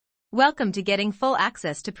Welcome to getting full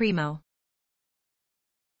access to Primo.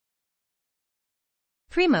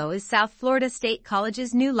 Primo is South Florida State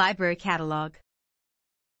College's new library catalog.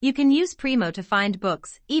 You can use Primo to find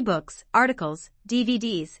books, ebooks, articles,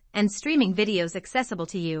 DVDs, and streaming videos accessible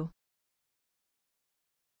to you.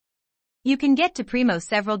 You can get to Primo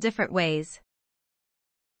several different ways.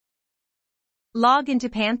 Log into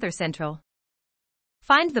Panther Central.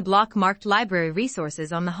 Find the block marked Library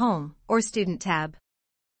Resources on the Home or Student tab.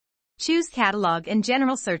 Choose Catalog and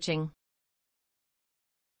General Searching.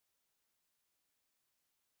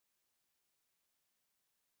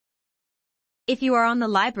 If you are on the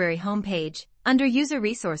library homepage, under User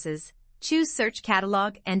Resources, choose Search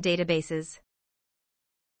Catalog and Databases.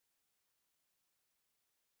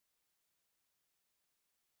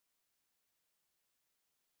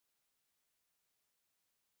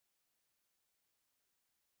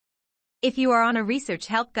 If you are on a research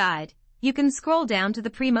help guide, you can scroll down to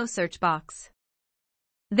the Primo search box.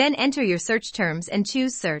 Then enter your search terms and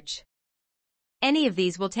choose Search. Any of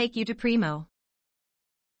these will take you to Primo.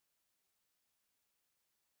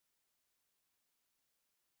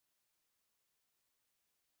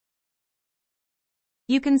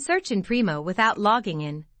 You can search in Primo without logging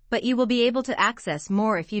in, but you will be able to access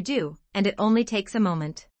more if you do, and it only takes a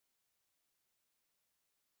moment.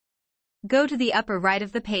 Go to the upper right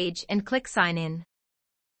of the page and click Sign In.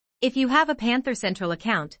 If you have a Panther Central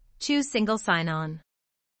account, choose Single Sign-On.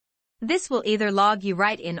 This will either log you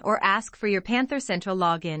right in or ask for your Panther Central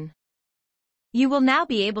login. You will now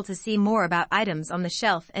be able to see more about items on the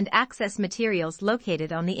shelf and access materials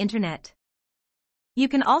located on the internet. You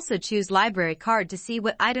can also choose Library Card to see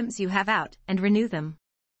what items you have out and renew them.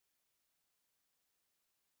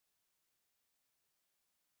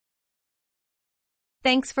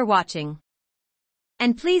 Thanks for watching.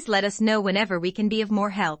 And please let us know whenever we can be of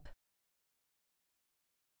more help.